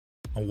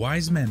A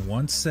wise man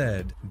once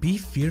said, "Be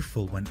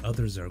fearful when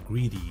others are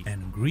greedy,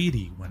 and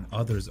greedy when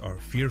others are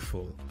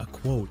fearful." A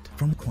quote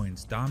from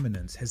Coin's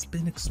dominance has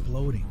been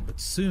exploding, but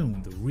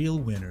soon the real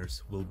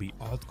winners will be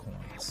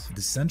altcoins.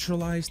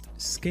 Decentralized,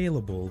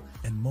 scalable,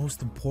 and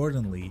most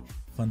importantly,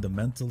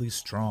 fundamentally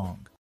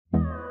strong.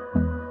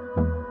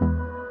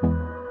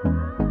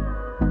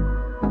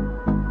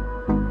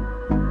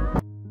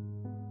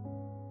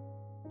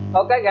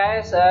 Okay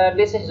guys,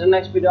 this is the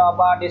next video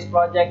about this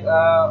project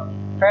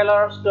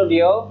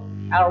Valerstudios,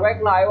 and right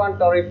now I want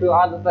to review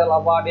and tell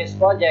about this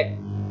project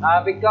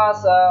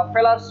because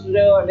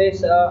Valerstudios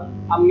is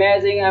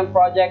amazing and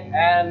project,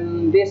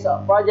 and this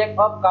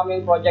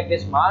upcoming project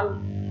this month.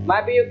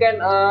 Maybe you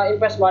can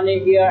invest money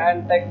here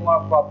and take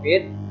more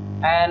profit,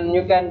 and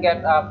you can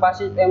get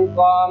passive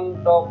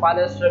income to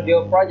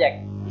Valerstudios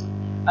project.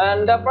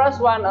 And the first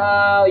one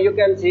you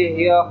can see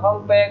here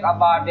homepage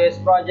about this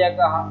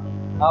project.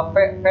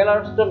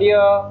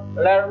 Valerstudios,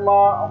 learn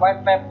more,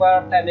 white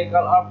paper,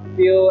 technical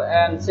overview,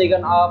 and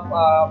second of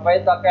buy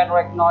token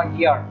right now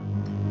here.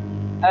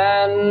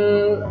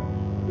 And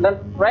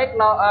right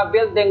now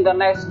building the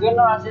next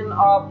generation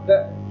of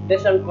the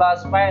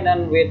decentralized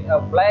finance with a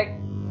black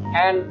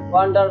and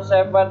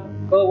underserved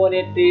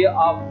community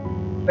of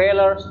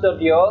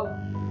Valerstudios.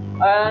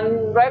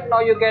 And right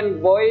now you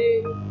can buy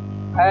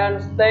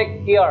and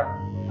stake here.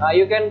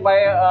 You can buy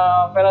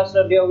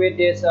Valerstudios with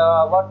this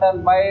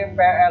button buy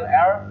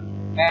VLR,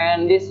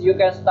 and this you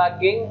can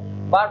stacking.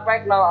 But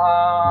right now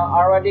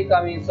already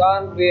coming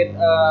soon with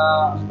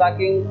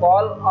stacking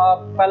call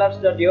of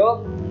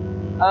Valerstudios.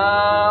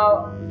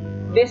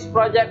 This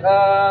project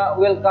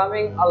will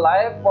coming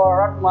alive for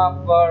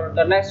roadmap for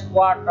the next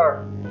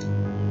quarter.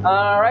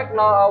 Right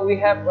now we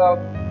have a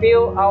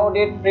few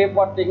audit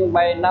reporting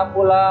by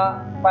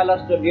Nebula,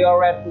 Valerstudios,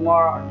 read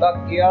more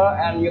here,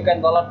 and you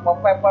can download more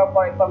paper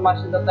for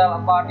information detail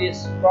about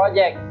this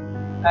project.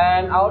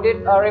 And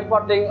audit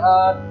reporting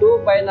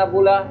too by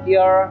Nebula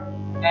here,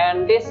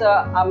 and this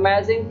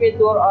amazing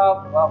feature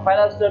of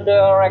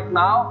Valerstudios right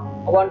now.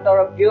 I want to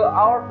review.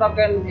 Our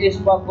token is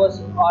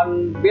focused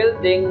on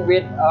building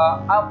with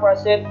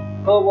appreciate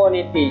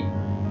community,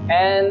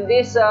 and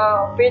this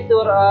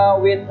feature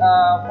with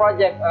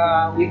project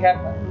we have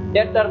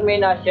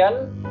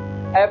determination,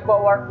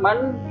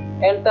 empowerment,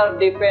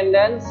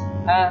 interdependence,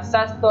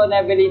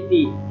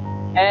 sustainability,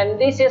 and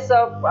this is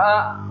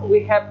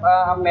we have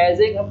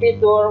amazing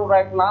feature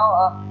right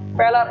now.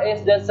 Valer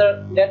is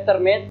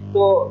determined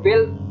to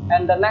build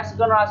and the next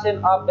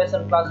generation of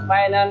decentralized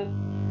finance,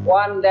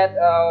 one that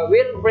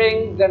will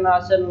bring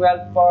generation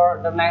wealth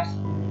for the next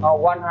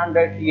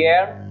 100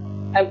 years.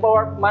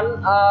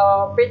 Empowerment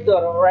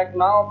feature right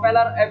now.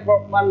 Valer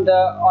empowerment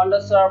the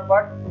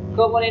underserved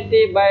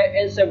community by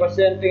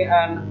incentivizing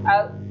and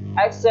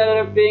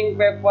accelerating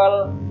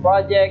people,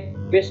 project,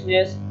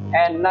 business,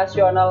 and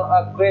national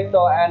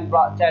crypto and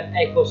blockchain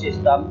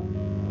ecosystem.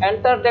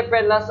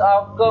 Interdependence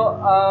of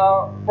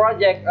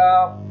project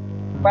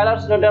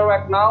Valerstudios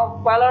right now.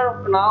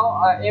 Valer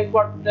now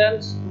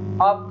importance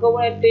of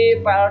community.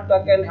 Valer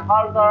token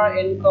holder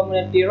in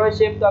community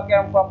receive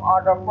token from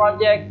other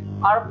project.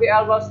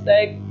 RPL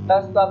stake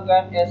this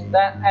token is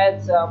that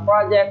adds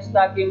project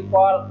stacking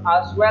call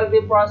as well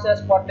the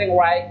process voting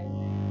right.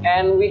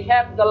 And we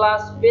have the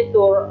last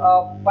feature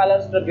of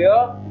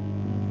Valerstudios,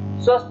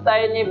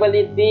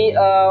 sustainability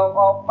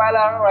of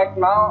Valer right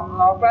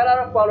now.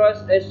 Valer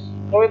follows a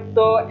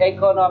crypto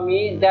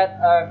economy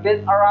that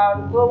built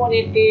around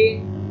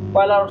community.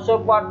 Valer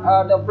support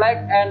the black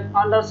and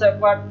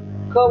underserved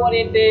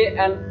community,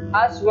 and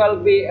as well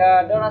be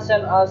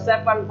donation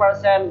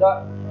 7%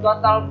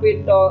 total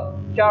fee to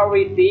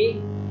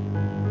charity.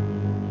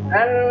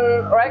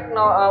 And right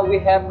now we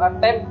have a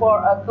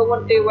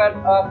community web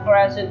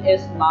creation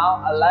is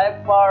now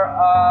alive for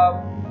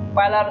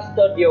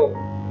Valerstudios,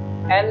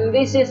 and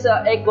this is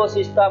an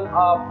ecosystem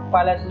of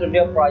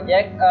Valerstudios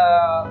project.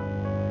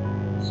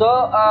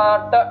 So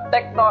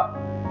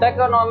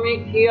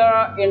economic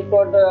here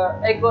into the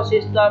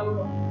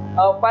ecosystem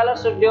of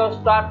Valerstudios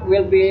start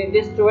will be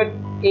distributed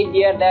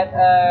idea that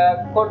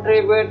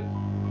contribute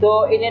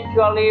to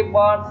initially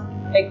both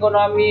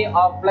economy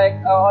of black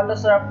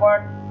underserved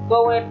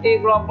community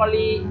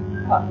globally.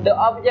 The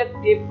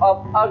objective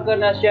of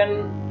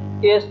organization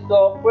is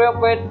to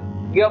provide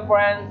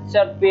governance,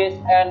 service,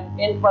 and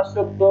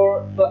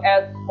infrastructure to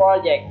its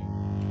project.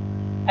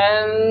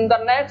 And the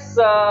next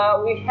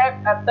we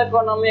have a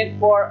economic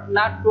for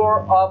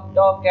nature of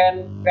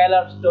token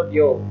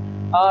Valerstudios.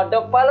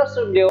 The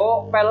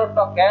Valerstudios Valer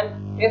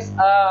token is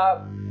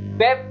a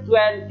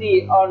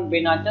BEP20 on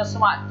Binance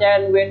Smart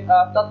Chain with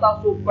a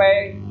total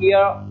supply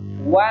here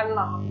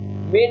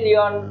 1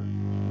 million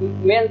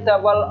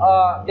mintable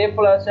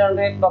deflation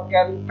rate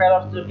token.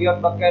 Valerstudios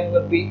token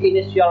will be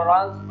initial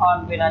runs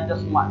on Binance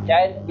Smart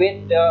Chain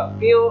with the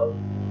view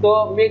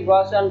to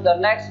migration the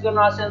next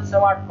generation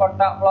smart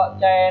contract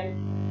blockchain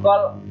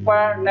called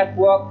per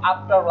network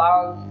after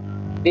launch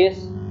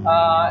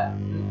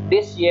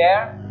this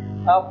year.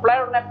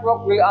 Player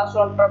network will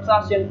also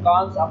transaction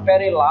counts are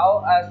very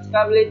low.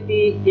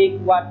 Scalability is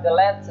what the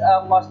lets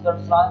most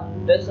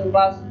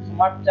decentralized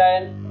smart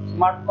chain,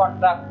 smart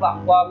contract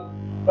platform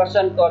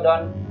person code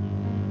on.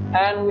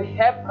 And we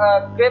have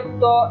a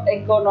crypto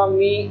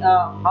economy,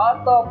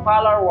 how the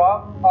Valer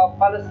work of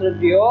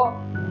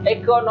Valerstudios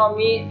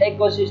economy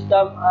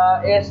ecosystem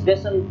is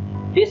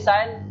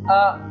designed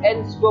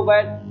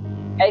incubate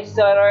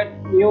accelerate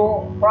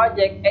new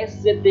project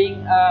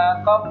existing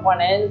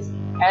components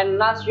and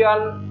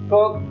nation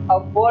took a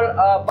full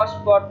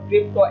passport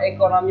crypto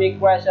economy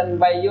creation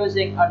by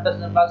using a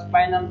decentralized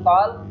finance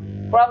tool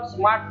from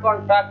smart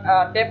contract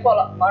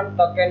development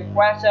token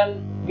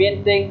creation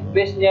minting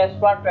business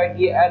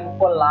strategy and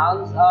full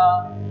launch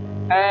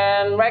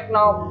and right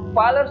now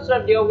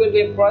Valerstudios will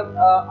be brought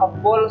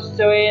a full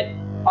suite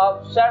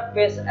of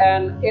service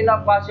and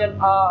innovation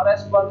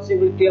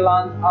responsibility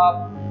launch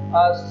of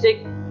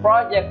SIG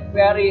project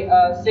very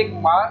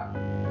Sigma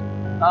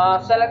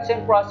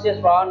selection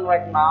process run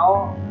right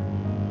now,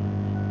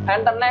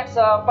 and the next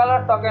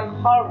Valer token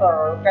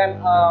holder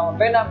can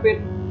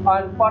benefit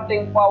on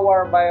voting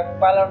power by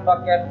Valer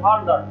token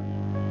holder.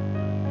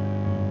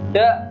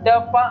 The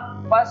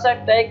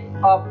percentage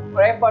of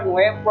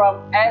revenue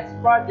from each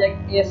project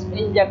is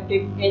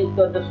injected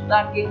into the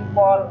stacking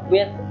pool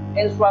with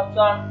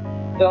instruction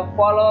the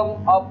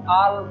volume of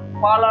all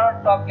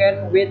Valer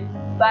token with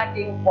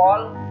stacking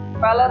pool.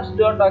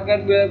 Valerstudios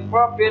token will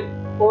profit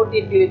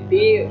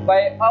utility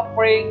by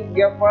offering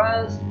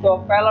governance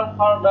to Valer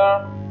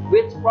holder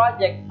which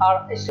projects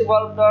are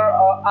eligible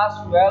as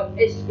well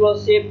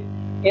exclusive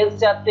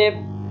incentive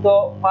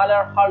to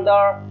Valer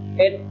holder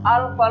in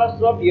all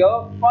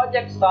Valerstudios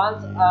project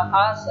stands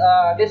as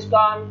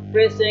discount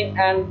pricing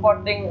and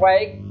voting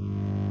rate.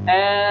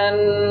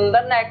 And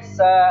the next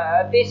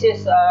this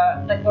is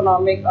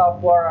economic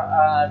for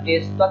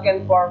this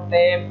token for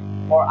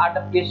team for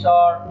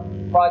advisor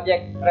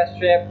project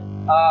receive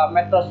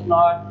metros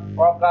node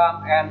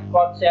program and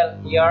cross sell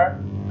here.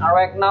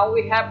 Right now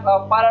we have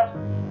a Valer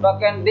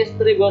token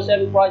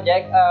distribution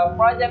project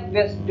project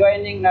with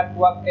joining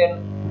network in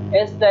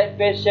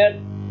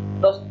institution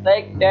to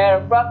stake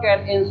their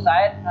token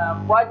inside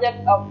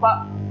project of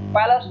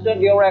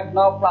Valerstudios right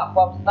now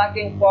platform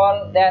stacking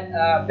pool that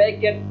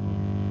backed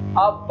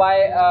up by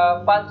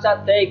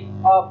percentage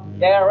of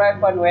their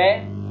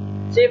revenue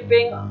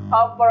shipping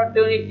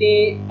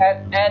opportunity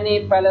at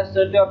any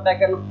Valerstudios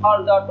token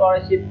holder to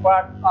receive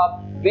part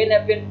of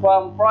benefit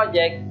from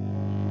project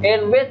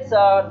in which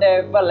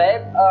they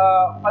believe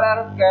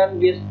Valer can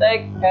be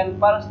staked and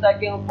Valer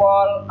staking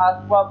pool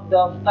as from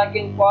the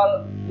staking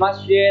pool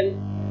machine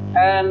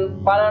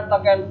and Valer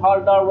token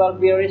holder will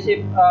be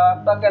receive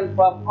token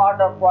from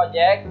other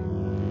project.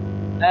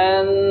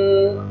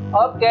 And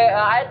okay,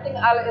 I think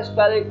I'll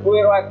very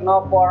clear right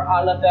now for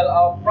a little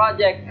of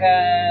project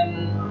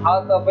and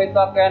how to pay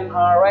token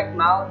right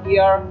now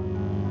here.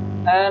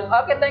 And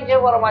okay, thank you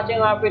for watching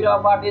my video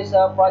about this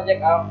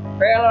project of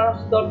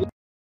Valerstudios.